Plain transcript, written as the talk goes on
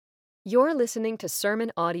You're listening to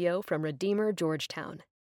sermon audio from Redeemer Georgetown.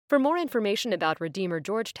 For more information about Redeemer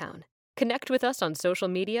Georgetown, connect with us on social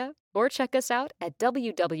media or check us out at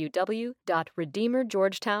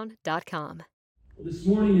www.redeemergeorgetown.com. This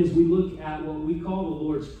morning, as we look at what we call the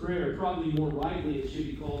Lord's Prayer, probably more rightly it should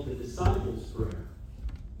be called the Disciples' Prayer.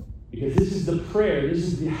 Because this is the prayer, this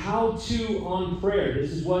is the how-to on prayer. This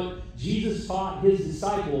is what Jesus taught his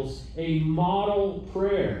disciples, a model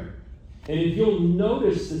prayer. And if you'll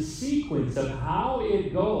notice the sequence of how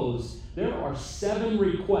it goes, there are 7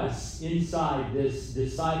 requests inside this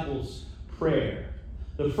disciples' prayer.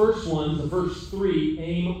 The first ones, the first 3,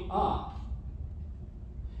 aim up.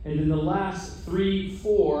 And then the last 3,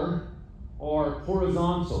 4 are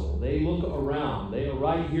horizontal. They look around. They are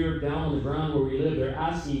right here down on the ground where we live. They're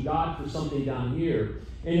asking God for something down here.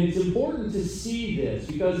 And it's important to see this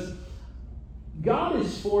because God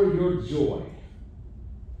is for your joy.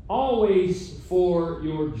 Always for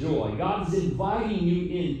your joy. God is inviting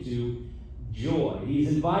you into joy. He's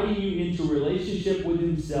inviting you into relationship with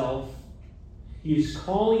himself. He is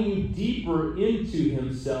calling you deeper into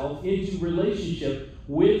himself, into relationship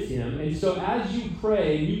with him. And so as you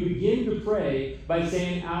pray, you begin to pray by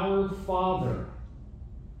saying, Our Father.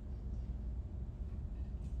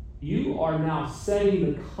 You are now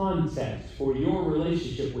setting the context for your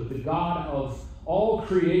relationship with the God of all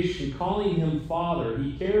creation, calling him Father.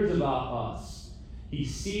 He cares about us. He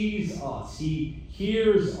sees us. He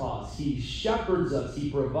hears us. He shepherds us. He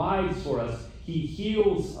provides for us. He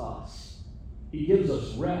heals us. He gives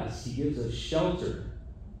us rest. He gives us shelter.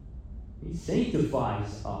 He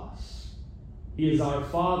sanctifies us. He is our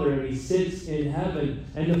Father, and he sits in heaven.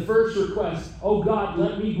 And the first request, oh God,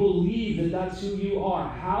 let me believe that that's who you are.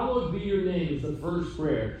 Hallowed be your name is the first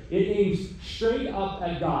prayer. It aims straight up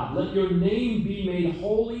at God. Let your name be made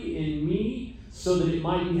holy in me so that it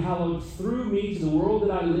might be hallowed through me to the world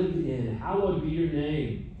that I live in. Hallowed be your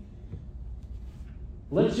name.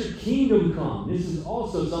 Let your kingdom come. This is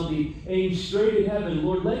also something aimed straight at heaven.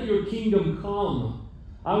 Lord, let your kingdom come.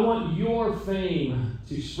 I want your fame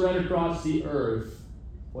to spread across the earth.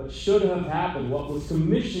 What should have happened, what was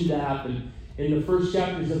commissioned to happen in the first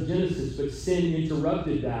chapters of Genesis, but sin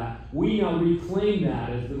interrupted that. We now reclaim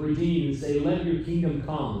that as the redeemed and say, let your kingdom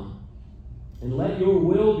come and let your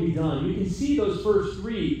will be done. You can see those first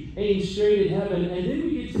 3 aimed straight at heaven, and then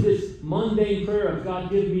we get to this mundane prayer of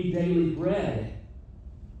God, give me daily bread.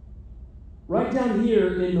 Right down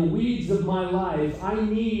here in the weeds of my life, I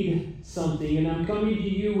need something, and I'm coming to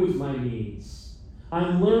you with my needs.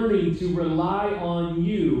 I'm learning to rely on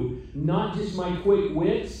you, not just my quick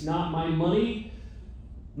wits, not my money,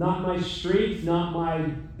 not my strength, not my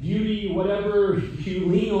beauty, whatever you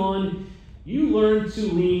lean on. You learn to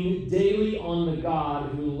lean daily on the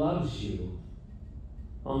God who loves you,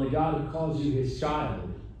 on the God who calls you his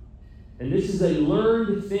child. And this is a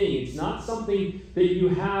learned thing. It's not something that you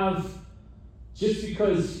have just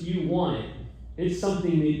because you want it. It's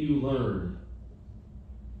something that you learn.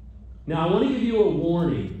 Now, I want to give you a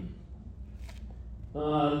warning.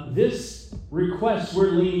 This request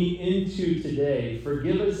we're leaning into today,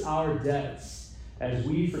 forgive us our debts as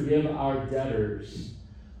we forgive our debtors.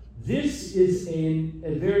 This is a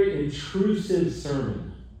very intrusive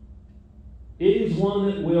sermon. It is one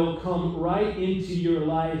that will come right into your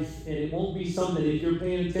life, and it won't be something, if you're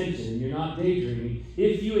paying attention and you're not daydreaming,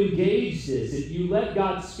 if you engage this, if you let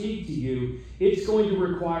God speak to you, it's going to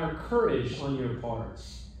require courage on your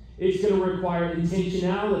parts. It's going to require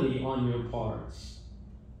intentionality on your parts.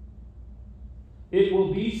 It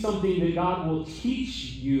will be something that God will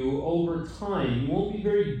teach you over time. You won't be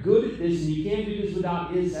very good at this, and you can't do this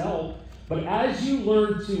without his help. But as you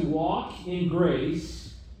learn to walk in grace,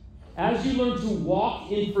 as you learn to walk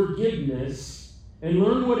in forgiveness and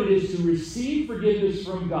learn what it is to receive forgiveness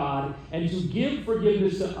from God and to give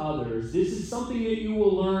forgiveness to others, this is something that you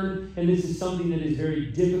will learn, and this is something that is very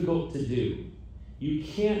difficult to do. You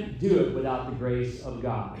can't do it without the grace of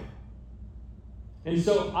God. And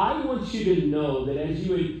so I want you to know that as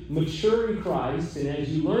you mature in Christ and as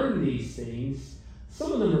you learn these things,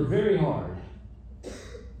 some of them are very hard.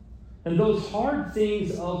 And those hard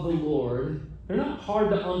things of the Lord, they're not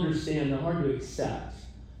hard to understand, they're hard to accept.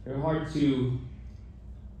 They're hard to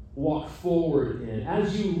walk forward in.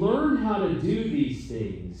 As you learn how to do these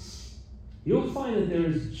things, you'll find that there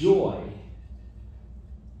is joy.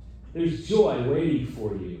 There's joy waiting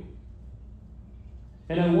for you.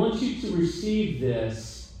 And I want you to receive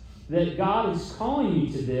this, that God is calling you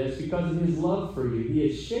to this because of his love for you. He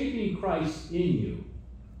is shaping Christ in you.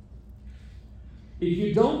 If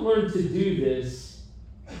you don't learn to do this,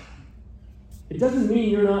 it doesn't mean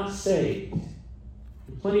you're not saved.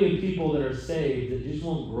 It plenty of people that are saved that just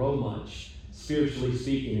won't grow much, spiritually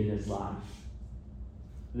speaking, in this life.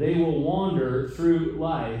 They will wander through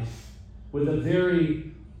life with a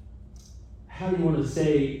very, how do you want to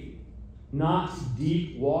say, not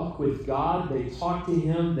deep walk with God. They talk to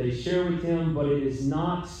Him, they share with Him, but it is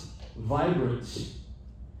not vibrant.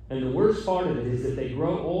 And the worst part of it is that they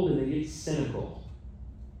grow old and they get cynical.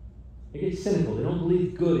 They get cynical. They don't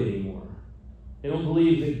believe good anymore. They don't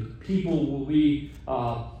believe that people will be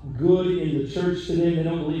good in the church to them. They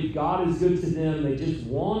don't believe God is good to them. They just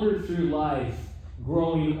wander through life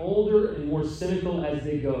growing older and more cynical as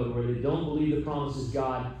they go, where they don't believe the promises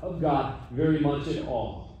of God very much at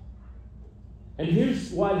all. And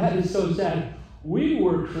here's why that is so sad. We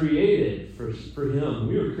were created for Him.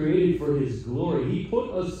 We were created for His glory. He put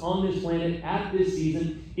us on this planet at this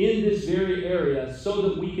season, in this very area, so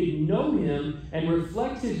that we could know Him and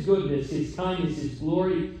reflect His goodness, His kindness, His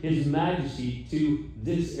glory, His majesty to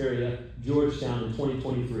this area, Georgetown, in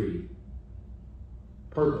 2023.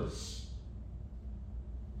 Purpose.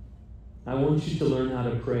 I want you to learn how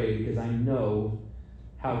to pray, because I know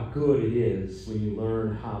how good it is when you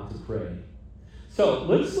learn how to pray. So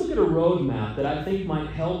let's look at a roadmap that I think might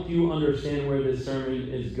help you understand where this sermon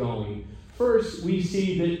is going. First, we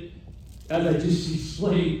see that, as I just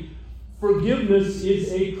explained, forgiveness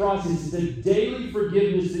is a process. It's a daily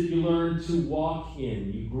forgiveness that you learn to walk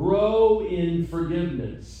in. You grow in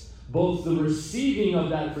forgiveness, both the receiving of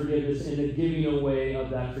that forgiveness and the giving away of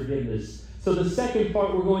that forgiveness. So the second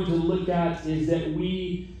part we're going to look at is that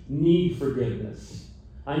we need forgiveness.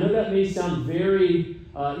 I know that may sound very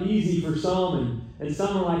easy for some, and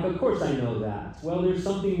some are like, of course I know that. Well, there's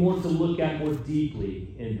something more to look at more deeply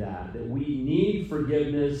in that we need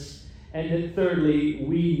forgiveness, and that thirdly,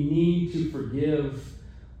 we need to forgive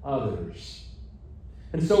others.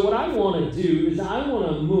 And so what I want to do is I want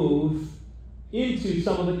to move into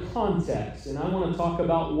some of the context, and I want to talk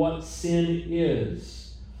about what sin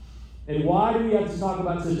is. And why do we have to talk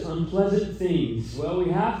about such unpleasant things? Well,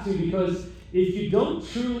 we have to because if you don't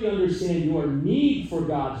truly understand your need for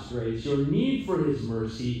God's grace, your need for His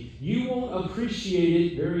mercy, you won't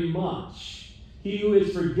appreciate it very much. He who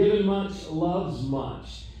is forgiven much loves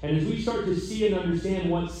much. And as we start to see and understand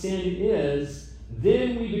what sin is,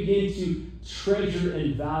 then we begin to treasure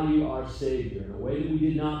and value our Savior in a way that we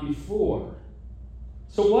did not before.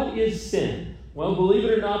 So what is sin? Well, believe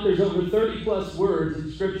it or not, there's over 30 plus words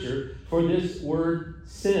in Scripture for this word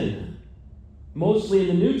sin. Mostly in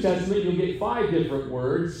the New Testament, you'll get 5 different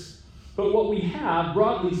words. But what we have,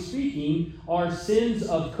 broadly speaking, are sins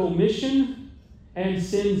of commission and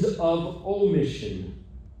sins of omission.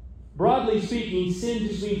 Broadly speaking, sin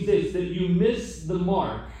just means this, that you miss the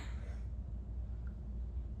mark.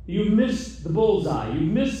 You miss the bullseye. You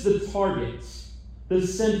miss the target, the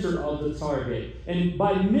center of the target. And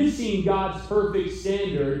by missing God's perfect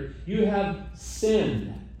standard, you have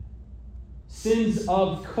sinned. Sins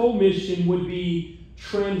of commission would be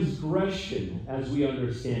transgression, as we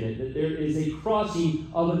understand it, that there is a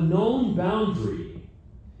crossing of a known boundary.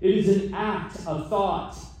 It is an act, a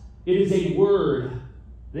thought. It is a word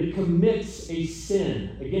that commits a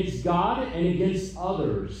sin against God and against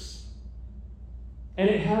others. And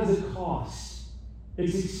it has a cost.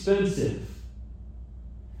 It's expensive.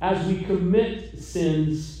 As we commit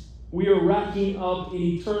sins, we are racking up an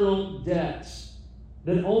eternal debt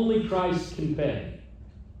that only Christ can pay.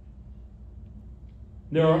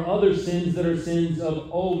 There are other sins that are sins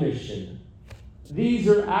of omission. These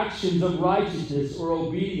are actions of righteousness or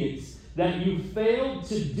obedience that you failed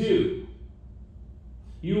to do.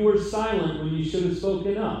 You were silent when you should have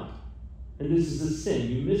spoken up. And this is a sin.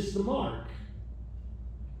 You missed the mark.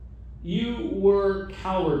 You were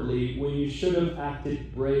cowardly when you should have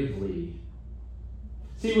acted bravely.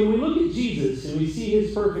 See, when we look at Jesus and we see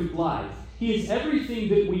His perfect life, He is everything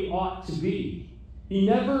that we ought to be. He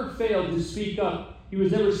never failed to speak up. He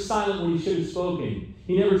was never silent when He should have spoken.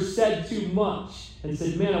 He never said too much and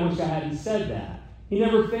said, man, I wish I hadn't said that. He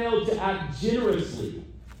never failed to act generously.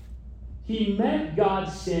 He met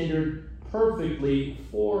God's standard perfectly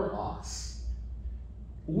for us.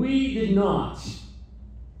 We did not.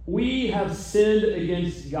 We have sinned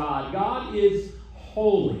against God. God is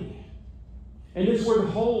holy. And this word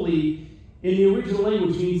holy in the original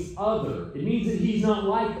language means other. It means that He's not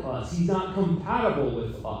like us. He's not compatible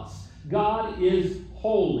with us. God is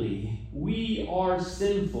holy. We are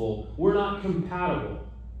sinful. We're not compatible.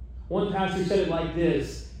 One pastor said it like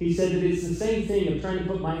this. He said that it's the same thing of trying to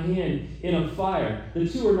put my hand in a fire. The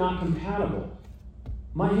two are not compatible.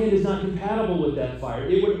 My hand is not compatible with that fire.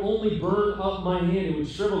 It would only burn up my hand. It would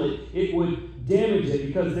shrivel it. It would damage it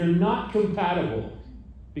because they're not compatible.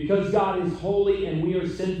 Because God is holy and we are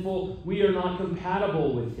sinful, we are not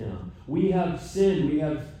compatible with Him. We have sinned, we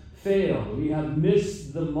have failed, we have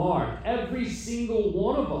missed the mark. Every single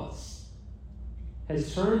one of us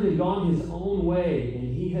has turned and gone his own way,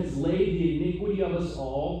 and He has laid the iniquity of us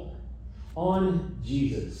all on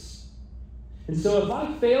Jesus. And so if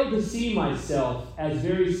I fail to see myself as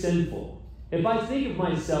very sinful, if I think of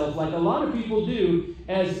myself like a lot of people do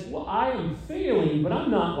as, well, I am failing, but I'm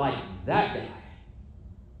not like that guy.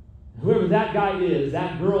 Whoever that guy is,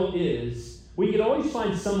 that girl is, we could always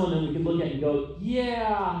find someone that we could look at and go,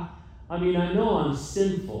 yeah, I mean, I know I'm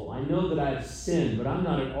sinful. I know that I've sinned, but I'm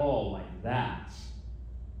not at all like that.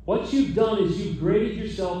 What you've done is you've graded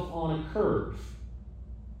yourself on a curve.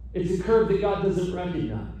 It's a curve that God doesn't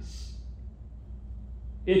recognize.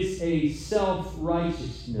 It's a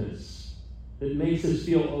self-righteousness that makes us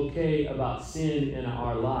feel okay about sin in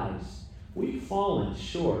our lives. We've fallen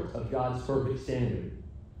short of God's perfect standard.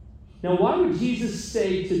 Now, why would Jesus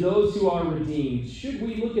say to those who are redeemed, should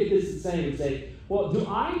we look at this the same and say, well, do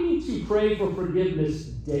I need to pray for forgiveness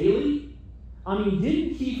daily? I mean,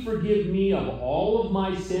 didn't He forgive me of all of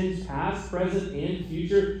my sins, past, present, and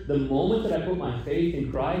future, the moment that I put my faith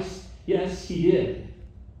in Christ? Yes, He did.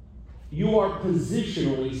 You are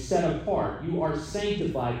positionally set apart. You are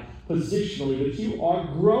sanctified positionally, but you are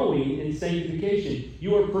growing in sanctification.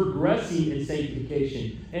 You are progressing in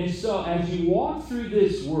sanctification. And so, as you walk through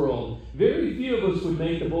this world, very few of us would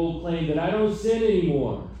make the bold claim that I don't sin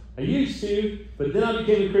anymore. I used to, but then I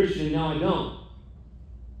became a Christian, and now I don't.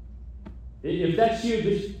 If that's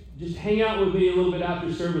you, just hang out with me a little bit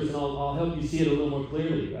after service, and I'll help you see it a little more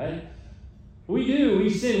clearly, right? We do. We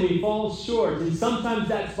sin. We fall short. And sometimes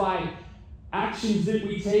that's by actions that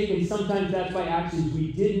we take, and sometimes that's by actions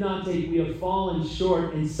we did not take. We have fallen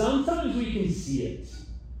short, and sometimes we can see it.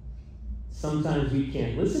 Sometimes we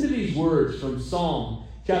can't. Listen to these words from Psalm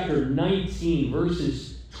chapter 19,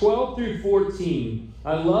 verses 12 through 14.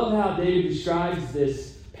 I love how David describes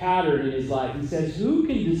this pattern in his life. He says, who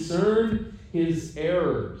can discern his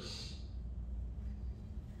errors?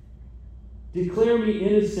 Declare me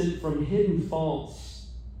innocent from hidden faults.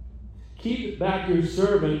 Keep back your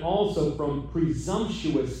servant also from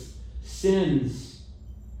presumptuous sins.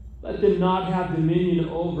 Let them not have dominion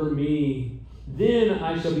over me. Then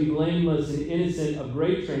I shall be blameless and innocent of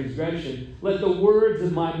great transgression. Let the words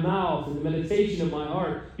of my mouth and the meditation of my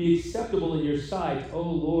heart be acceptable in your sight, O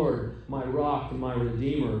Lord, my rock and my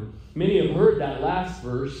redeemer. Many have heard that last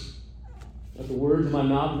verse. Let the words of my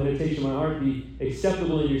mouth and meditation of my heart be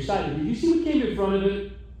acceptable in your sight. But did you see what came in front of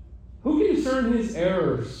it? Who can discern his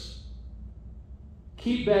errors?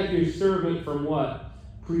 Keep back your servant from what?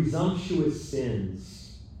 Presumptuous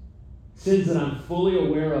sins. Sins that I'm fully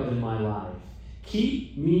aware of in my life.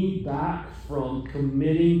 Keep me back from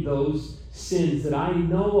committing those sins that I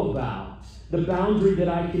know about. The boundary that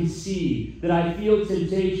I can see, that I feel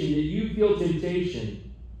temptation, that you feel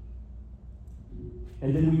temptation.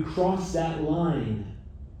 And then we cross that line.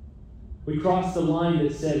 We cross the line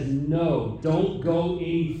that says, no, don't go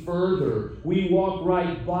any further. We walk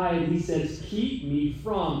right by it. He says, keep me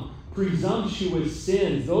from presumptuous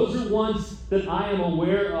sins. Those are ones that I am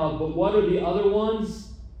aware of. But what are the other ones?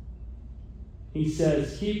 He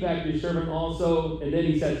says, keep back your servant also. And then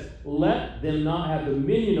he says, let them not have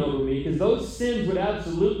dominion over me. Because those sins would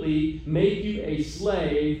absolutely make you a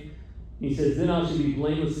slave. He says, then I shall be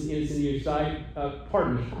blameless and innocent in your sight.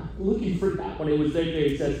 Pardon me, I'm looking for that one. It was there.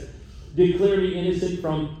 He says, declare me innocent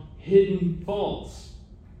from hidden faults.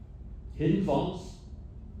 Hidden faults?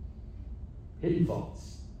 Hidden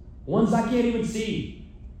faults. Ones I can't even see.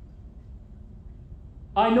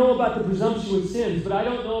 I know about the presumptuous sins, but I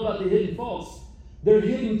don't know about the hidden faults. They're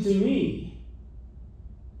hidden to me.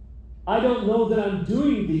 I don't know that I'm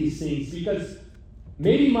doing these things because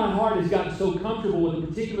maybe my heart has gotten so comfortable with a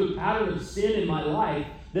particular pattern of sin in my life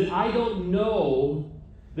that I don't know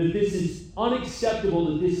that this is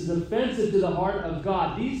unacceptable, that this is offensive to the heart of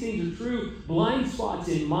God. These things are true blind spots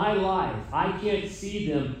in my life. I can't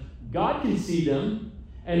see them. God can see them,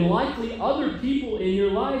 and likely other people in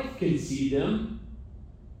your life can see them,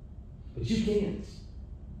 but you can't.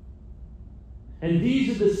 And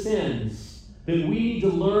these are the sins that we need to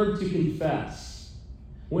learn to confess.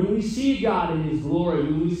 When we see God in His glory,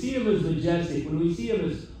 when we see Him as majestic, when we see Him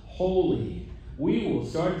as holy, we will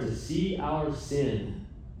start to see our sin.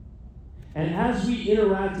 And as we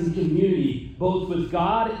interact in community, both with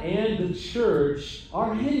God and the church,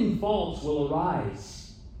 our hidden faults will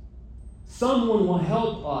arise. Someone will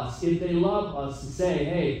help us, if they love us, to say,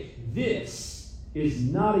 hey, this is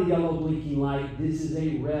not a yellow blinking light. This is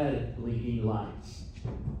a red blinking light.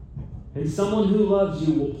 And someone who loves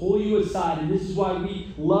you will pull you aside. And this is why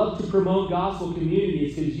we love to promote gospel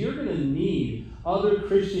communities, because you're going to need other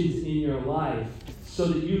Christians in your life so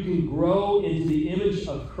that you can grow into the image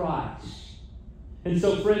of Christ. And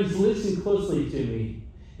so, friends, listen closely to me.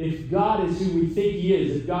 If God is who we think He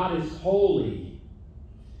is, if God is holy,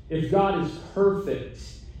 if God is perfect,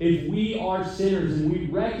 if we are sinners and we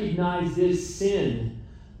recognize this sin,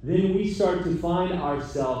 then we start to find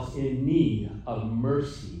ourselves in need of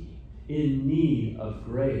mercy, in need of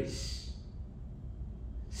grace.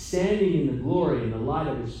 Standing in the glory and the light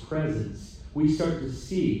of His presence, we start to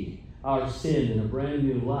see our sin in a brand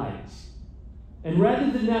new light. And rather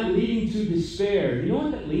than that leading to despair, you know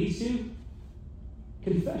what that leads to?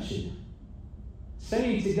 Confession.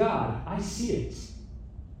 Saying to God, I see it,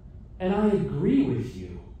 and I agree with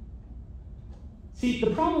you. See, the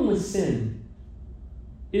problem with sin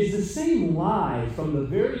is the same lie from the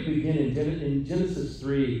very beginning in Genesis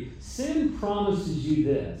 3. Sin promises you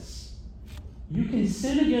this. You can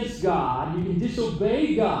sin against God, you can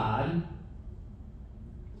disobey God,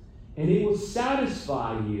 and it will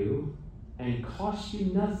satisfy you and cost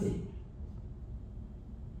you nothing.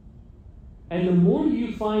 And the more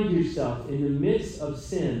you find yourself in the midst of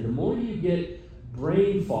sin, the more you get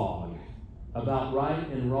brain fog about right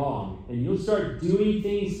and wrong. And you'll start doing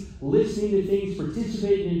things, listening to things,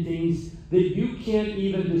 participating in things that you can't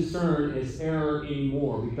even discern as error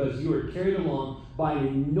anymore, because you are carried along by an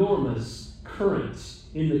enormous current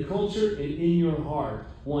in the culture and in your heart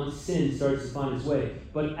once sin starts to find its way.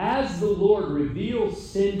 But as the Lord reveals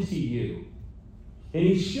sin to you, and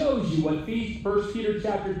He shows you what 1 Peter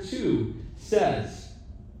chapter 2 says,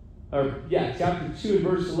 chapter 2 and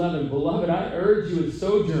verse 11, Beloved, I urge you as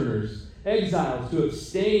sojourners, exiles, to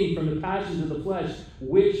abstain from the passions of the flesh,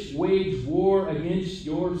 which wage war against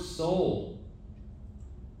your soul.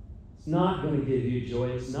 It's not going to give you joy.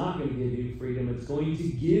 It's not going to give you freedom. It's going to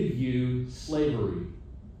give you slavery.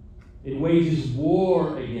 It wages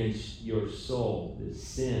war against your soul, this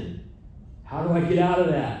sin. How do I get out of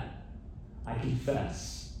that? I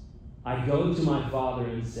confess. I go to my Father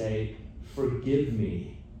and say, forgive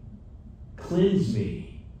me. Cleanse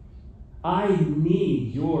me. I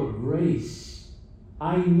need your grace.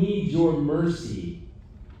 I need your mercy.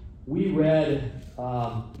 We read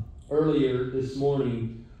earlier this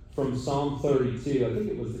morning from Psalm 32. I think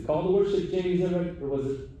it was the call to worship, Jamie, or was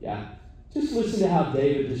it? Yeah. Just listen to how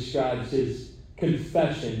David describes his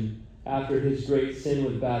confession after his great sin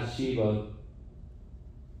with Bathsheba.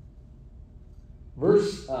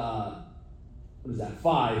 Verse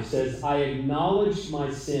 5 says, I acknowledged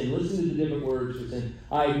my sin. Listen to the different words for sin.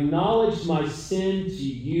 I acknowledged my sin to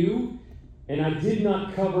you, and I did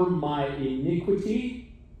not cover my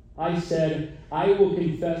iniquity. I said, I will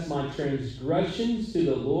confess my transgressions to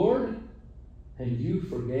the Lord, and you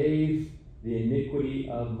forgave the iniquity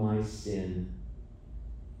of my sin.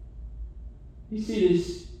 You see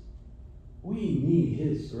this? We need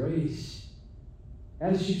His grace.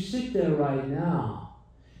 As you sit there right now,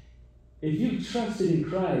 if you've trusted in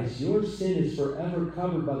Christ, your sin is forever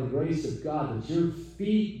covered by the grace of God. But your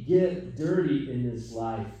feet get dirty in this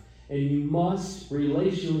life, and you must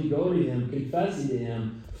relationally go to Him, confessing to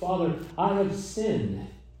Him, Father, I have sinned.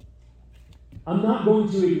 I'm not going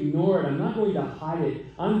to ignore it. I'm not going to hide it.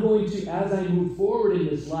 I'm going to, as I move forward in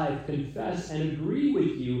this life, confess and agree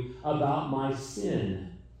with you about my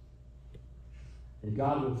sin. And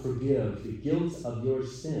God will forgive the guilt of your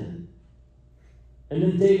sin. And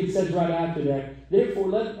then David says right after that, therefore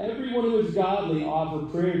let everyone who is godly offer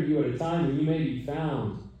prayer to you at a time when you may be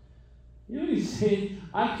found. You know what he's saying?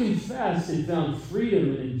 I confessed and found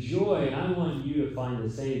freedom and joy, and I want you to find the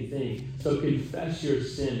same thing. So confess your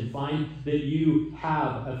sin. Find that you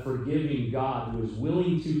have a forgiving God who is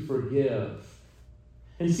willing to forgive.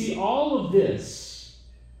 And see, all of this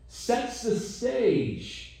sets the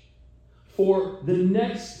stage for the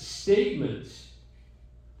next statement,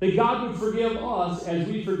 that God would forgive us as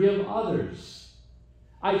we forgive others.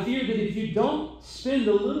 I fear that if you don't spend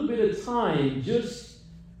a little bit of time just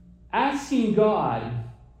asking God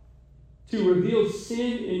to reveal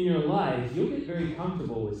sin in your life, you'll get very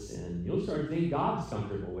comfortable with sin. You'll start to think God's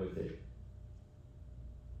comfortable with it.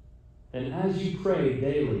 And as you pray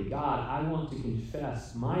daily, God, I want to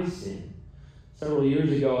confess my sin. Several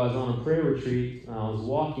years ago, I was on a prayer retreat. I was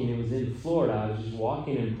walking. It was in Florida. I was just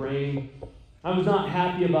walking and praying. I was not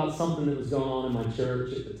happy about something that was going on in my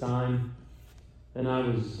church at the time. And I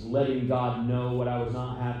was letting God know what I was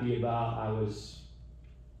not happy about. I was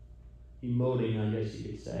emoting, I guess you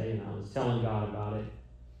could say, and I was telling God about it.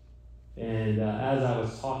 And as I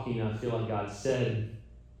was talking, I feel like God said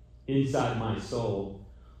inside my soul,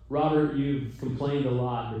 Robert, you've complained a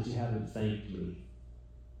lot, but you haven't thanked me.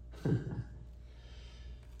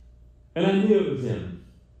 And I knew it was him.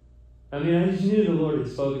 I mean, I just knew the Lord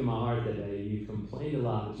had spoken to my heart that day. You've complained a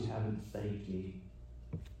lot, but you haven't thanked me.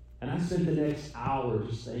 And I spent the next hour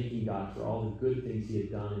just thanking God for all the good things he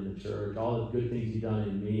had done in the church, all the good things he'd done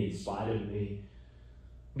in me, in spite of me.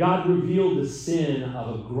 God revealed the sin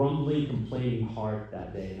of a grumbling, complaining heart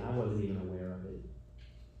that day, and I wasn't even aware of it.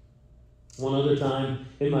 One other time,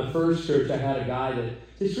 in my first church, I had a guy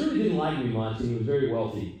that just really didn't like me much, and he was very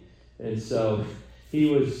wealthy. And so he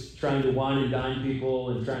was trying to wine and dine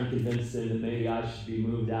people and trying to convince them that maybe I should be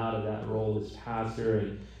moved out of that role as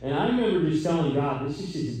pastor. And I remember just telling God, this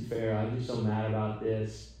just isn't fair. I'm just so mad about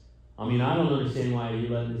this. I mean, I don't understand why you're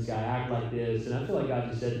letting this guy act like this. And I feel like God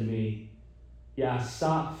just said to me, yeah,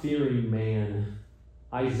 stop fearing man.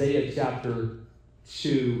 Isaiah chapter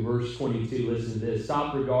 2, verse 22, listen to this.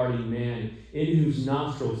 Stop regarding man, in whose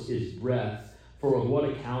nostrils is breath, for of what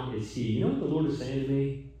account is he? You know what the Lord is saying to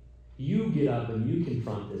me? You get up and you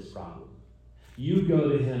confront this problem. You go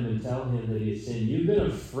to him and tell him that he has sinned. You've been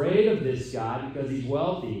afraid of this guy because he's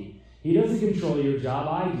wealthy. He doesn't control your job,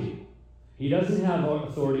 I do. He doesn't have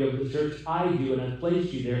authority over the church, I do, and I've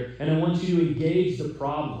placed you there, and I want you to engage the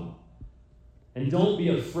problem. And don't be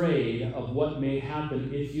afraid of what may happen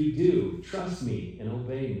if you do. Trust me and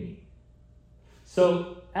obey me.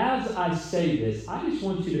 So, as I say this, I just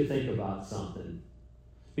want you to think about something.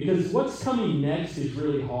 Because what's coming next is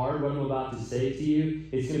really hard. What I'm about to say to you,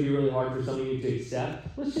 it's going to be really hard for some of you to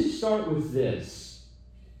accept. Let's just start with this.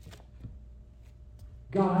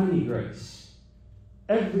 God, I need grace.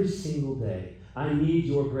 Every single day, I need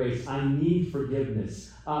your grace. I need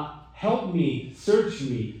forgiveness. Help me, search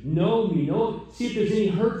me, know me, see if there's any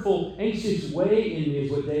hurtful, anxious way in me,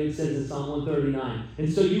 is what David says in Psalm 139.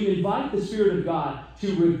 And so you invite the Spirit of God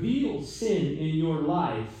to reveal sin in your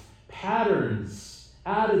life, patterns,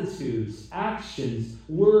 attitudes, actions,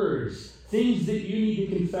 words, things that you need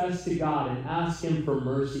to confess to God and ask him for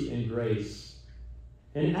mercy and grace.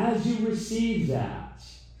 And as you receive that,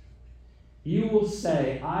 you will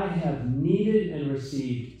say, I have needed and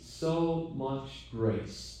received so much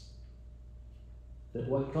grace that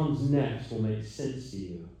what comes next will make sense to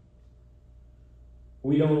you.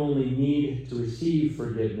 We don't only need to receive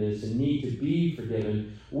forgiveness and need to be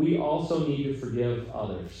forgiven, we also need to forgive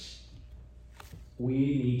others. We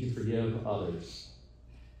need to forgive others.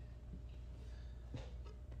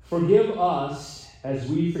 Forgive us as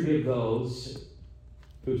we forgive those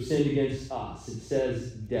who have sinned against us. It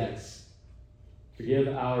says debts.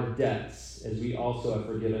 Forgive our debts as we also have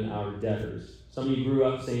forgiven our debtors. Some of you grew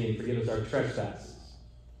up saying, forgive us our trespasses.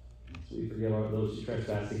 So we forgive those who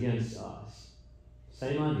trespass against us.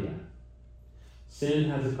 Same idea. Sin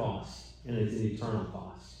has a cost, and it's an eternal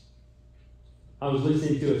cost. I was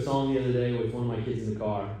listening to a song the other day with one of my kids in the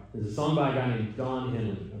car. There's a song by a guy named Don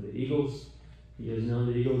Henley of the Eagles. You guys know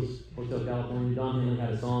the Eagles, Hotel California. Don Henley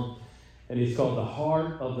had a song, and it's called The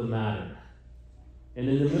Heart of the Matter. And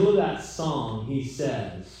in the middle of that song, he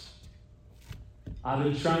says, I've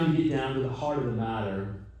been trying to get down to the heart of the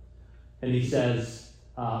matter. And he says,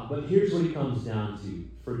 but here's what it comes down to,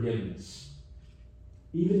 forgiveness.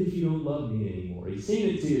 Even if you don't love me anymore. He's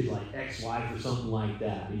saying it to his ex-wife or something like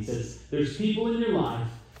that. He says, there's people in your life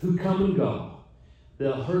who come and go.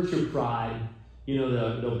 They'll hurt your pride.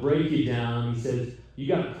 They'll break you down. He says, you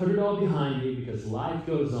got to put it all behind you because life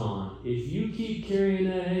goes on. If you keep carrying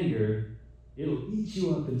that anger, it'll eat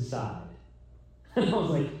you up inside. And I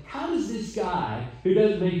was like, how does this guy, who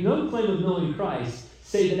doesn't make no claim of knowing Christ,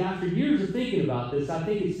 say that after years of thinking about this, I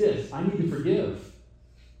think it's this: I need to forgive.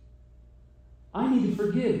 I need to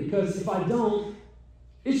forgive because if I don't,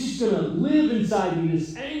 it's just going to live inside me,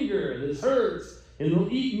 this anger, this hurt, and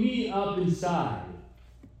it'll eat me up inside.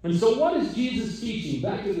 And so what is Jesus teaching?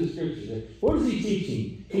 Back to the scripture. What is he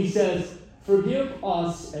teaching? He says, forgive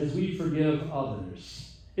us as we forgive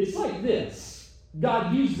others. It's like this.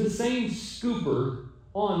 God used the same scooper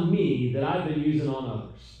on me that I've been using on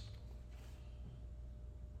others.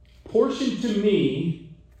 Portion to me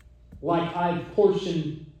like I've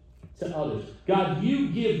portioned to others. God, you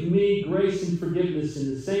give me grace and forgiveness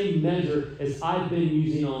in the same measure as I've been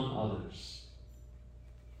using on others.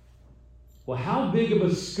 Well, how big of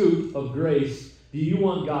a scoop of grace do you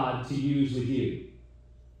want God to use with you?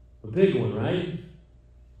 A big one, right?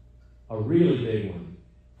 A really big one.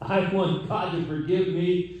 I want God to forgive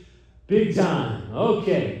me big time.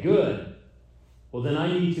 Okay, good. Well, then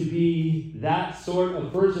I need to be that sort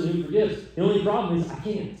of person who forgives. The only problem is I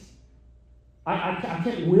can't. I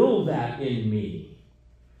can't will that in me.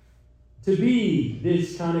 To be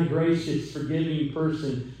this kind of gracious, forgiving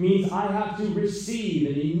person means I have to receive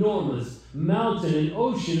an enormous mountain, an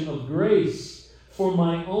ocean of grace for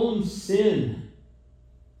my own sin.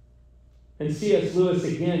 And C.S. Lewis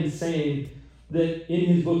again saying that in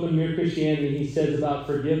his book on Mere Christianity, he says about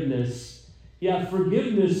forgiveness, yeah,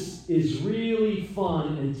 forgiveness is really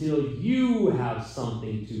fun until you have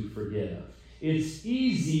something to forgive. It's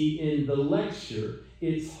easy in the lecture.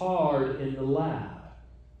 It's hard in the lab.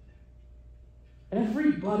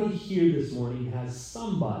 Everybody here this morning has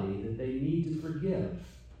somebody that they need to forgive.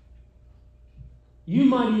 You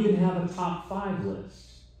might even have a top 5 list.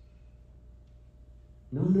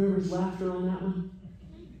 No nervous laughter on that one?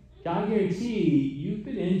 I guarantee you've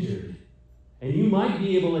been injured. And you might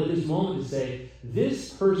be able at this moment to say,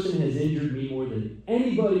 this person has injured me more than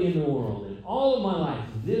anybody in the world. In all of my life,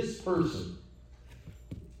 this person.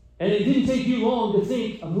 And it didn't take you long to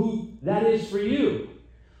think of who that is for you.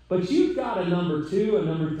 But you've got a number 2, a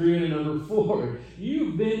number 3, and a number 4.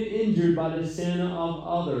 You've been injured by the sin of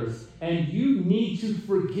others. And you need to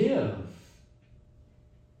forgive.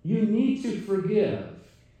 You need to forgive.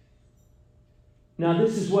 Now,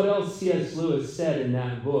 this is what else C.S. Lewis said in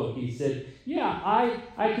that book. He said, yeah,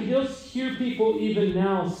 I could just hear people even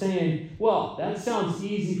now saying, well, that sounds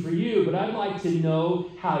easy for you, but I'd like to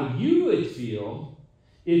know how you would feel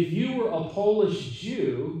if you were a Polish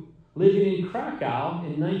Jew living in Krakow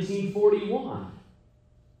in 1941.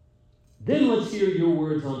 Then let's hear your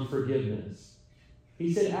words on forgiveness.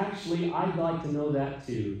 He said, actually, I'd like to know that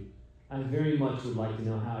too. I very much would like to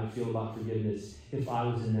know how I feel about forgiveness if I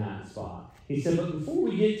was in that spot. He said, but before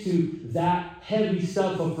we get to that heavy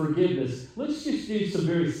stuff of forgiveness, let's just do some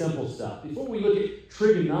very simple stuff. Before we look at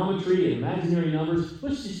trigonometry and imaginary numbers,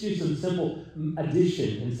 let's just do some simple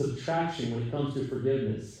addition and subtraction when it comes to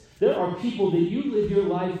forgiveness. There are people that you live your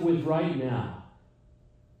life with right now.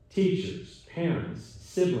 Teachers, parents,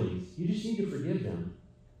 siblings. You just need to forgive them.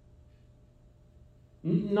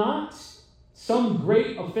 Not some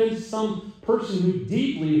great offense, some person who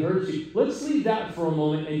deeply hurts you. Let's leave that for a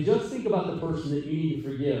moment and just think about the person that you need to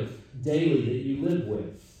forgive daily that you live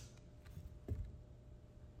with.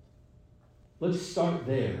 Let's start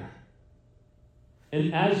there.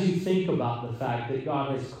 And as you think about the fact that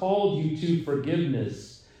God has called you to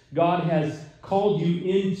forgiveness, God has called you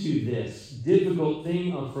into this difficult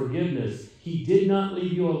thing of forgiveness, He did not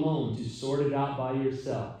leave you alone to sort it out by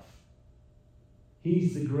yourself.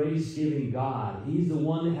 He's the grace-giving God. He's the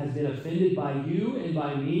one that has been offended by you and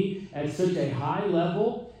by me at such a high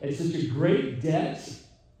level, at such a great debt,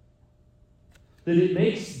 that it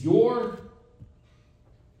makes your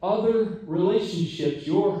other relationships,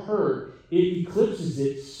 your hurt, it eclipses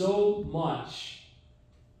it so much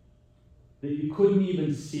that you couldn't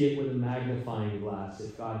even see it with a magnifying glass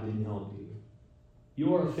if God didn't help you.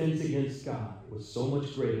 Your offense against God was so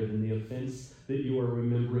much greater than the offense that you are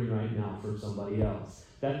remembering right now from somebody else.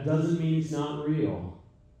 That doesn't mean it's not real.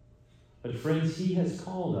 But friends, He has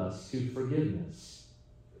called us to forgiveness.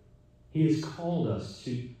 He has called us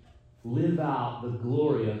to live out the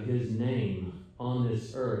glory of His name on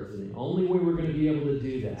this earth. And the only way we're going to be able to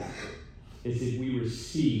do that is if we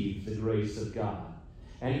receive the grace of God.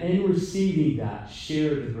 And in receiving that,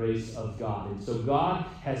 share the grace of God. And so God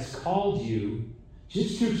has called you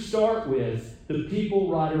just to start with the people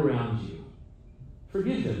right around you.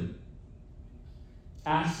 Forgive them.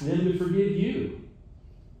 Ask them to forgive you.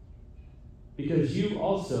 Because you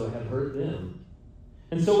also have hurt them.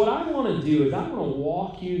 And so what I want to do is I want to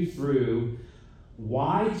walk you through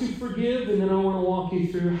why to forgive, and then I want to walk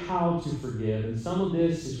you through how to forgive. And some of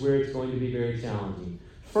this is where it's going to be very challenging.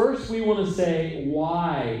 First, we want to say,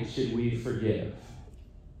 why should we forgive?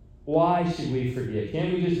 Why should we forgive?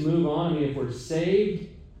 Can't we just move on? I mean, if we're saved,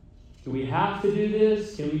 do we have to do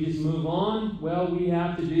this? Can we just move on? Well, we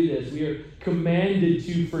have to do this. We are commanded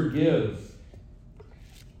to forgive.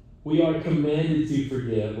 We are commanded to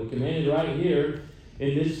forgive. We're commanded right here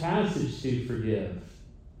in this passage to forgive.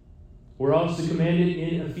 We're also commanded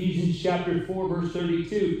in Ephesians chapter 4, verse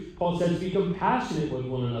 32. Paul says, be compassionate with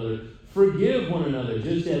one another. Forgive one another,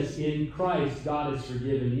 just as in Christ God has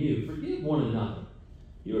forgiven you. Forgive one another.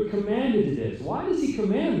 You are commanded to this. Why does He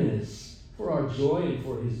command this? For our joy and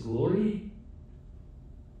for His glory.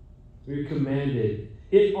 We're commanded.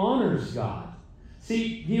 It honors God.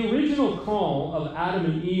 See, the original call of Adam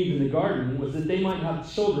and Eve in the garden was that they might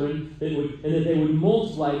have children and that they would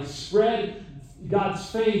multiply, spread God's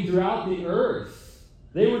fame throughout the earth.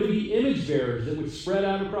 They were to be image bearers that would spread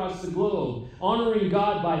out across the globe, honoring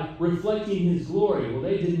God by reflecting His glory. Well,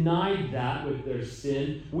 they denied that with their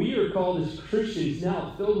sin. We are called as Christians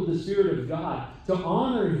now, filled with the Spirit of God, to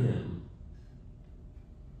honor Him.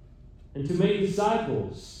 and to make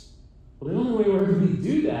disciples. Well, the only way we're ever going to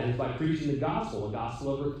do that is by preaching the gospel, a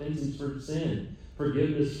gospel of repentance for sin,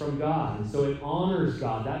 forgiveness from God. And so it honors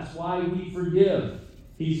God. That's why we forgive.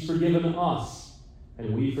 He's forgiven us,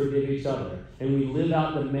 and we forgive each other. And we live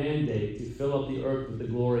out the mandate to fill up the earth with the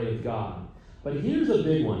glory of God. But here's a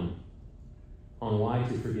big one on why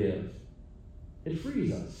to forgive. It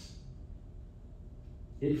frees us.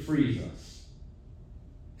 It frees us.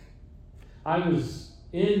 I was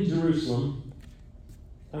in Jerusalem.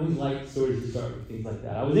 I always like stories to start with things like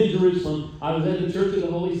that. I was in Jerusalem. I was at the Church of the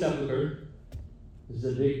Holy Sepulchre. This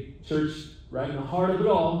is a big church right in the heart of it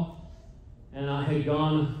all. And I had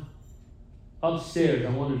gone upstairs. I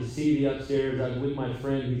wanted to see the upstairs. I was with my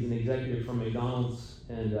friend. He's an executive from McDonald's.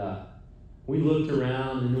 And we looked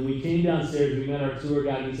around. And then we came downstairs. We met our tour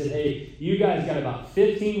guide. And he said, hey, you guys got about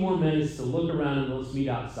 15 more minutes to look around and let's meet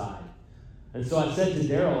outside. And so I said to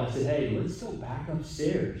Daryl, I said, hey, let's go back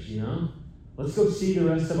upstairs, Let's go see the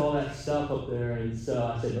rest of all that stuff up there. And so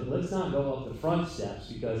I said, but let's not go up the front steps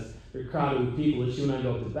because they're crowded with people. Let's you and I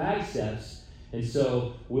go up the back steps. And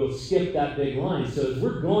so we'll skip that big line. So as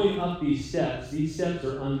we're going up these steps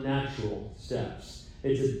are unnatural steps.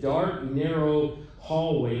 It's a dark, narrow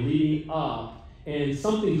hallway leading up. And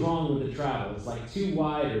something's wrong with the travel. It's like too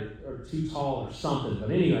wide or too tall or something.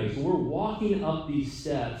 But anyway, so we're walking up these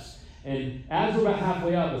steps. And as we're about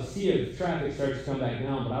halfway up, a sea of traffic starts to come back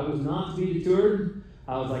down. But I was not to be deterred.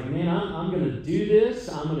 I was like, man, I'm going to do this.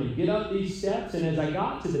 I'm going to get up these steps. And as I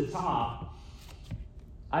got to the top,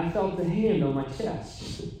 I felt the hand on my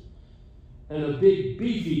chest. And a big,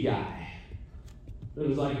 beefy guy that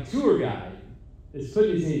was like a tour guide is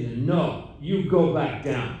putting his hand in, no, you go back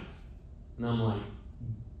down. And I'm like,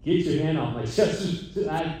 get your hand off my chest.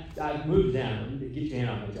 I moved down. Get your hand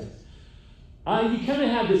off my chest. You kind of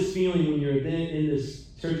have this feeling when you're in this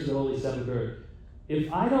Church of the Holy Sepulchre,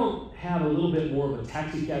 if I don't have a little bit more of a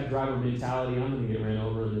taxi cab driver mentality, I'm going to get ran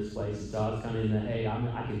over in this place. And so I was kind of in the, hey, I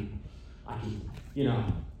can,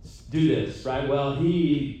 do this, right? Well,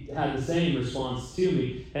 he had the same response to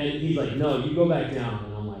me, and he's like, no, you go back down.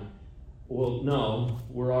 And I'm like, well, no,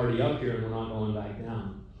 we're already up here, and we're not going back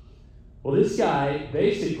down. Well, this guy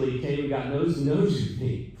basically came and got nose to nose with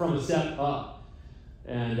me from a step up.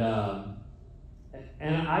 And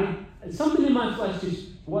something in my flesh just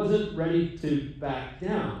wasn't ready to back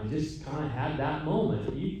down. I just kind of had that moment.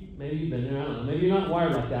 Maybe you've been there, I don't know. Maybe you're not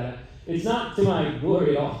wired like that. It's not to my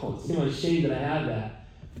glory at all. It's to my shame that I had that.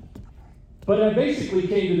 But I basically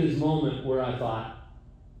came to this moment where I thought,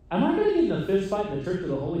 am I going to get in a fist fight in the Church of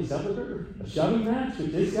the Holy Sepulchre? A shoving match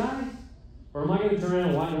with this guy? Or am I going to turn around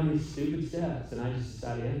and walk down these stupid steps? And I just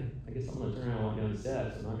decided, I guess I'm going to turn around and walk down the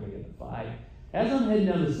steps. I'm not going to get in a fight. As I'm heading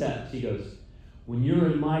down the steps, he goes, when you're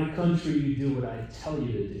in my country, you do what I tell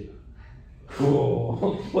you to do.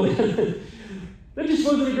 Cool. Well, that just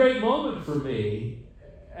wasn't a great moment for me.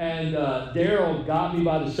 And Daryl got me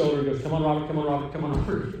by the shoulder and goes, come on, Robert, come on, Robert, come on,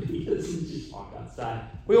 Robert. He doesn't just walk outside.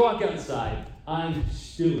 We walk outside. I'm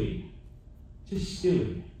stewing. Just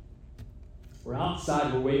stewing. We're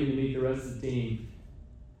outside. We're waiting to meet the rest of the team.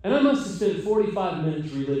 And I must have spent 45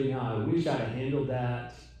 minutes reliving how I wish I'd have handled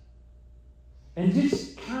that. And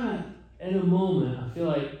just kind of, in a moment, I feel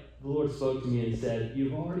like the Lord spoke to me and said,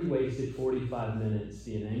 you've already wasted 45 minutes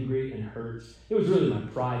being angry and hurt. It was really my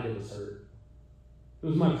pride that was hurt. It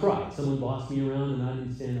was my pride. Someone bossed me around and I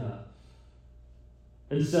didn't stand up.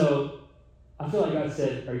 And so I feel like God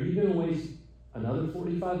said, are you going to waste another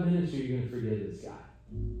 45 minutes or are you going to forgive this guy?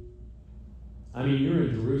 I mean, you're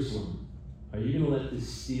in Jerusalem. Are you going to let this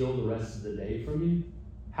steal the rest of the day from you?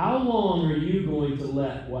 How long are you going to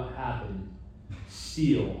let what happened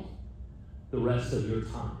steal the rest of your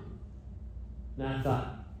time? And I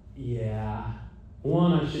thought, yeah.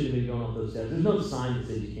 One, I shouldn't have been going up those steps. There's no sign that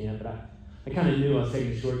says you can't, but I kind of knew I was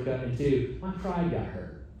taking a shortcut. And two, my pride got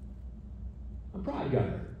hurt. My pride got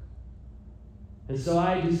hurt. And so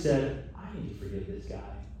I just said, I need to forgive this guy.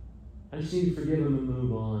 I just need to forgive him and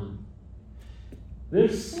move on.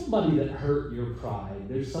 There's somebody that hurt your pride.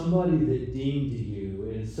 There's somebody that deemed you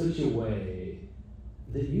in such a way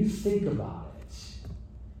that you think about it,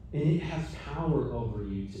 and it has power over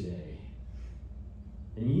you today.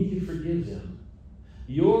 And you need to forgive them.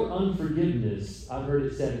 Your unforgiveness, I've heard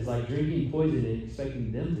it said, is like drinking poison and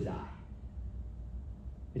expecting them to die.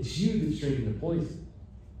 It's you that's drinking the poison.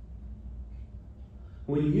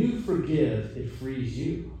 When you forgive, it frees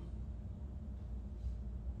you.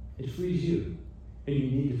 It frees you. And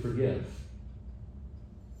you need to forgive.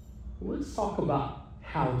 Let's talk about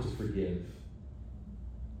how to forgive.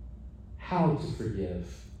 How to forgive.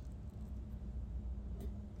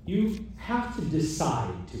 You have to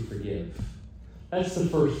decide to forgive. That's the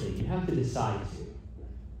first thing. You have to decide to.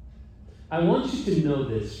 I want you to know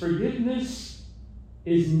this. Forgiveness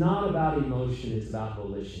is not about emotion, it's about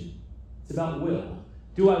volition. It's about will.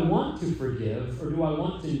 Do I want to forgive, or do I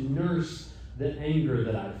want to nurse the anger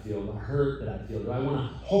that I feel, the hurt that I feel? Do I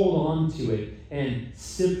want to hold on to it and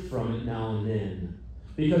sip from it now and then?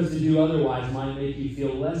 Because to do otherwise might make you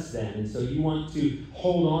feel less than. And so you want to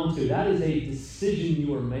hold on to it. That is a decision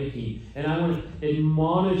you are making. And I want to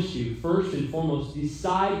admonish you, first and foremost,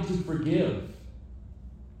 decide to forgive.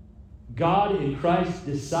 God in Christ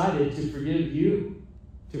decided to forgive you,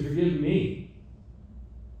 to forgive me.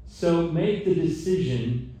 So make the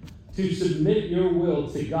decision to submit your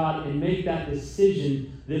will to God and make that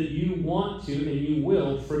decision that you want to and you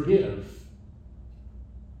will forgive.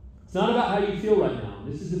 It's not about how you feel right now.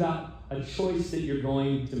 This is about a choice that you're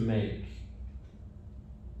going to make.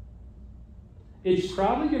 It's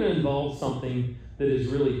probably going to involve something that is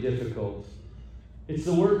really difficult. It's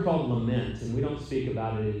the word called lament, and we don't speak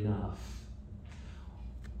about it enough.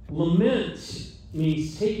 Lament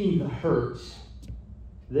means taking the hurt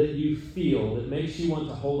that you feel that makes you want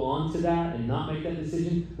to hold on to that and not make that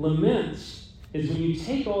decision. Lament is when you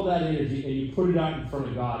take all that energy and you put it out in front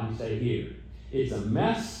of God and you say, here, it's a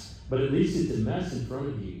mess, but at least it's a mess in front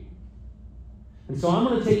of you. And so I'm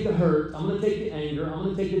going to take the hurt, I'm going to take the anger, I'm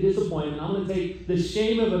going to take the disappointment, I'm going to take the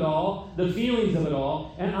shame of it all, the feelings of it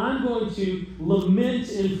all, and I'm going to lament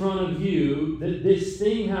in front of you that this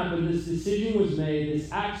thing happened, this decision was made,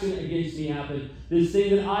 this action against me happened, this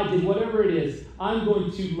thing that I did, whatever it is, I'm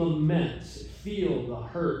going to lament, feel the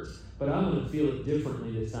hurt, but I'm going to feel it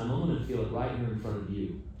differently this time. I'm going to feel it right here in front of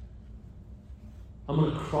you. I'm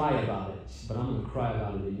going to cry about it, but I'm going to cry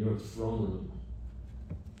about it in your throne room.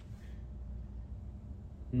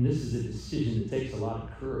 And this is a decision that takes a lot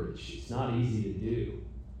of courage. It's not easy to do.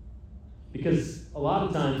 Because a lot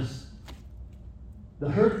of times, the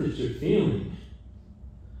hurt that you're feeling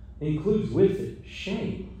includes with it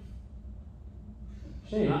shame.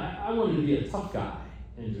 Shame. I wanted to be a tough guy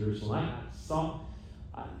in Jerusalem.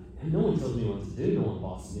 No one tells me what to do. No one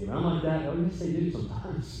bosses me around like that. Oh, yes, they do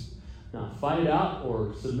sometimes. Now, fight it out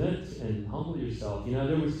or submit and humble yourself. You know,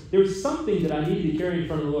 there was something that I needed to carry in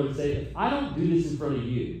front of the Lord and say, if I don't do this in front of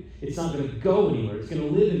you, it's not going to go anywhere. It's going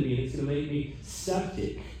to live in me, and it's going to make me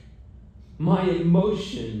septic. My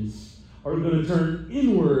emotions are going to turn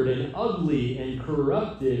inward and ugly and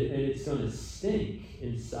corrupted, and it's going to stink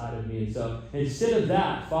inside of me. And so instead of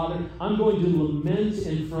that, Father, I'm going to lament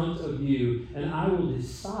in front of you, and I will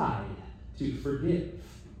decide to forgive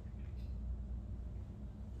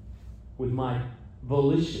with my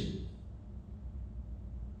volition.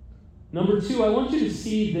 Number two, I want you to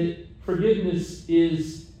see that forgiveness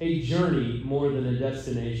is a journey more than a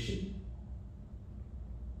destination.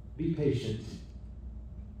 Be patient.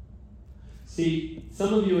 See,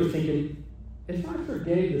 some of you are thinking, if I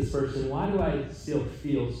forgave this person, why do I still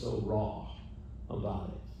feel so raw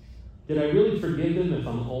about it? Did I really forgive them if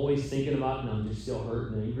I'm always thinking about it and I'm just still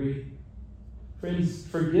hurt and angry? Friends,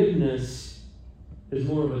 forgiveness is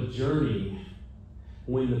more of a journey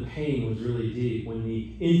when the pain was really deep, when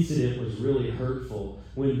the incident was really hurtful,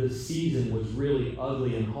 when the season was really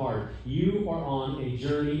ugly and hard. You are on a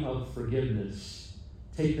journey of forgiveness.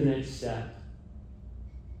 Take the next step.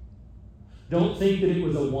 Don't think that it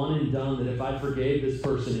was a one and done, that if I forgave this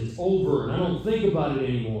person, it's over and I don't think about it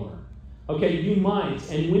anymore. Okay, you might.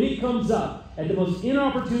 And when it comes up at the most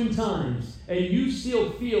inopportune times and you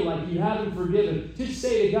still feel like you haven't forgiven, just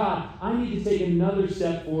say to God, I need to take another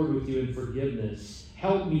step forward with you in forgiveness.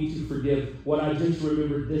 Help me to forgive what I just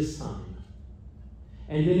remembered this time.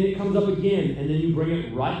 And then it comes up again, and then you bring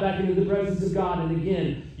it right back into the presence of God, and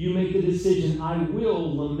again, you make the decision, I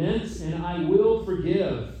will lament and I will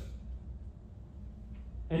forgive.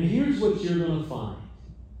 And here's what you're going to find.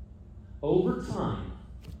 Over time,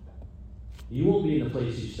 you won't be in the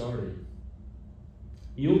place you started.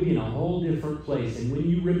 You'll be in a whole different place. And when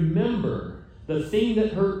you remember the thing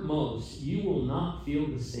that hurt most, you will not feel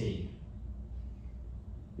the sting.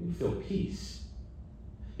 You'll feel peace.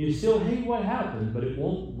 You still hate what happened, but it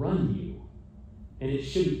won't run you. And it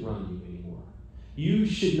shouldn't run you anymore. You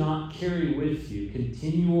should not carry with you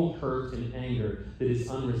continual hurt and anger that is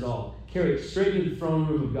unresolved. Carry it straight into the throne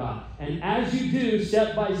room of God. And as you do,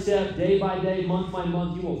 step by step, day by day, month by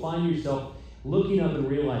month, you will find yourself looking up and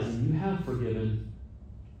realizing you have forgiven.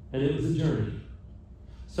 And it was a journey.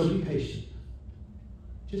 So be patient.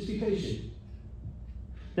 Just be patient.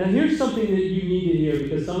 Now here's something that you need to hear,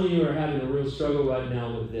 because some of you are having a real struggle right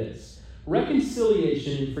now with this.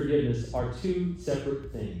 Reconciliation and forgiveness are two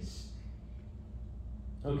separate things.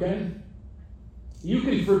 Okay? You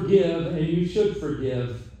can forgive and you should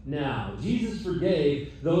forgive now. Jesus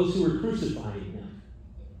forgave those who were crucifying him.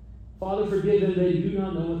 Father, forgive them. They do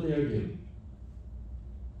not know what they are doing.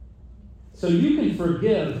 So you can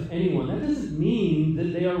forgive anyone. That doesn't mean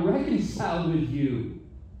that they are reconciled with you.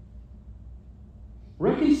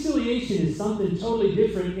 Reconciliation is something totally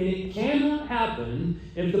different, and it cannot happen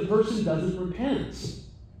if the person doesn't repent.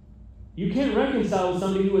 You can't reconcile with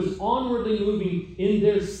somebody who is onwardly moving in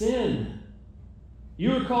their sin.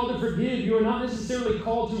 You are called to forgive. You are not necessarily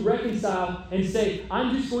called to reconcile and say,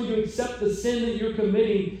 I'm just going to accept the sin that you're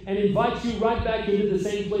committing and invite you right back into the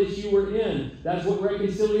same place you were in. That's what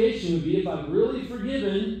reconciliation would be. If I'm really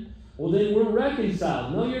forgiven, well, then we're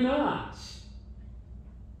reconciled. No, you're not.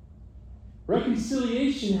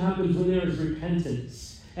 Reconciliation happens when there is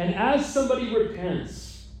repentance. And as somebody repents,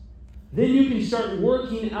 then you can start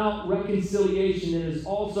working out reconciliation. It is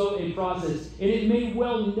also a process. And it may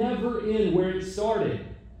well never end where it started.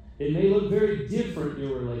 It may look very different in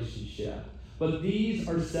your relationship. But these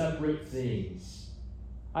are separate things.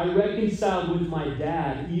 I reconciled with my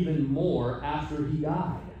dad even more after he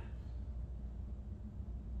died.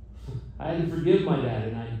 I had to forgive my dad,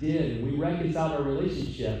 and I did. And we reconciled our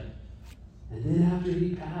relationship. And then after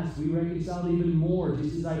he passed, we reconciled even more,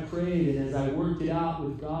 just as I prayed and as I worked it out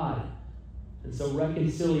with God. And so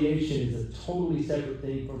reconciliation is a totally separate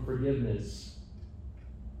thing from forgiveness.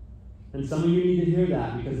 And some of you need to hear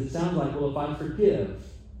that, because it sounds like, well, if I forgive,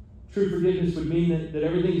 true forgiveness would mean that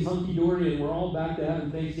everything's hunky-dory and we're all back to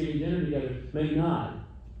having Thanksgiving dinner together. Maybe not.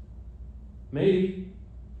 Maybe.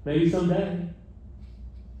 Maybe someday.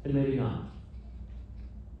 And maybe not.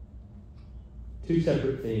 Two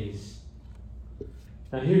separate things.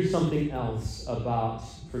 Now, here's something else about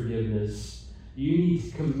forgiveness. You need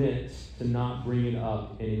to commit to not bring it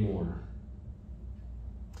up anymore.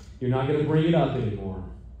 You're not going to bring it up anymore.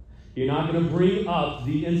 You're not going to bring up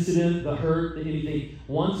the incident, the hurt, the anything.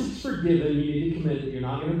 Once it's forgiven, you need to commit that you're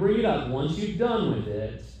not going to bring it up. Once you've done with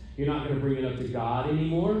it, you're not going to bring it up to God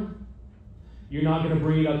anymore. You're not going to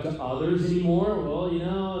bring it up to others anymore.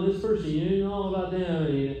 Well, this person, you know all about them.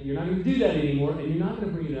 And you're not going to do that anymore, and you're not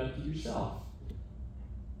going to bring it up to yourself.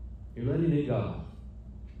 You're letting it go.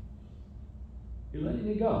 You're letting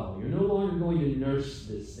it go. You're no longer going to nurse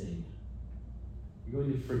this thing. You're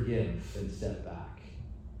going to forgive and step back.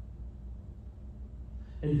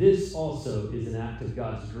 And this also is an act of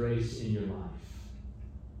God's grace in your life.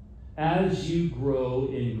 As you grow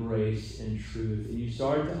in grace and truth, and you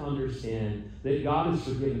start to understand that God has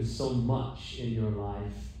forgiven so much in your life,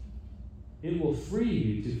 it will free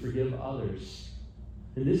you to forgive others.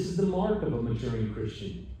 And this is the mark of a maturing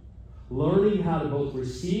Christian. Learning how to both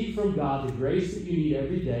receive from God the grace that you need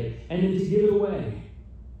every day, and then to give it away.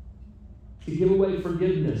 To give away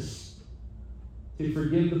forgiveness. To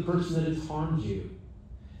forgive the person that has harmed you.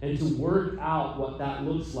 And to work out what that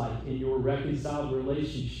looks like in your reconciled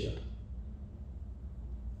relationship.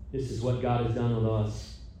 This is what God has done with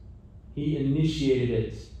us. He initiated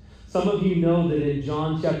it. Some of you know that in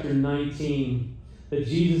John chapter 19, that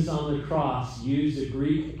Jesus on the cross used a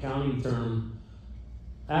Greek accounting term.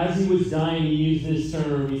 As he was dying, he used this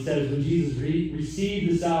term. He says, when Jesus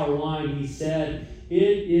received the sour wine, he said, "It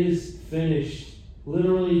is finished."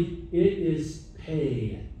 Literally, it is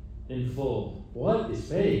paid in full. What is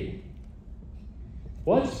paid?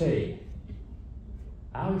 What's paid?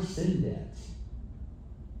 Our sin debt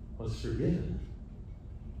was forgiven.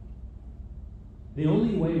 The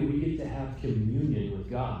only way we get to have communion with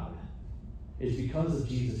God is because of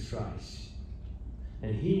Jesus Christ.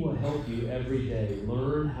 And he will help you every day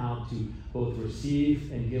learn how to both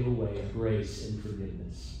receive and give away grace and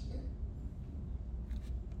forgiveness.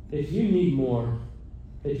 If you need more,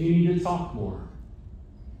 if you need to talk more,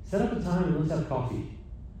 set up a time and let's have coffee.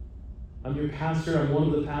 I'm your pastor. I'm one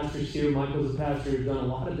of the pastors here. Michael's a pastor who's done a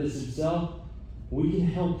lot of this himself. We can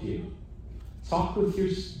help you. Talk with your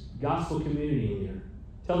gospel community leader.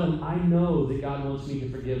 Tell them, I know that God wants me to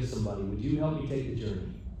forgive somebody. Would you help me take the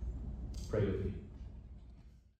journey? Pray with me.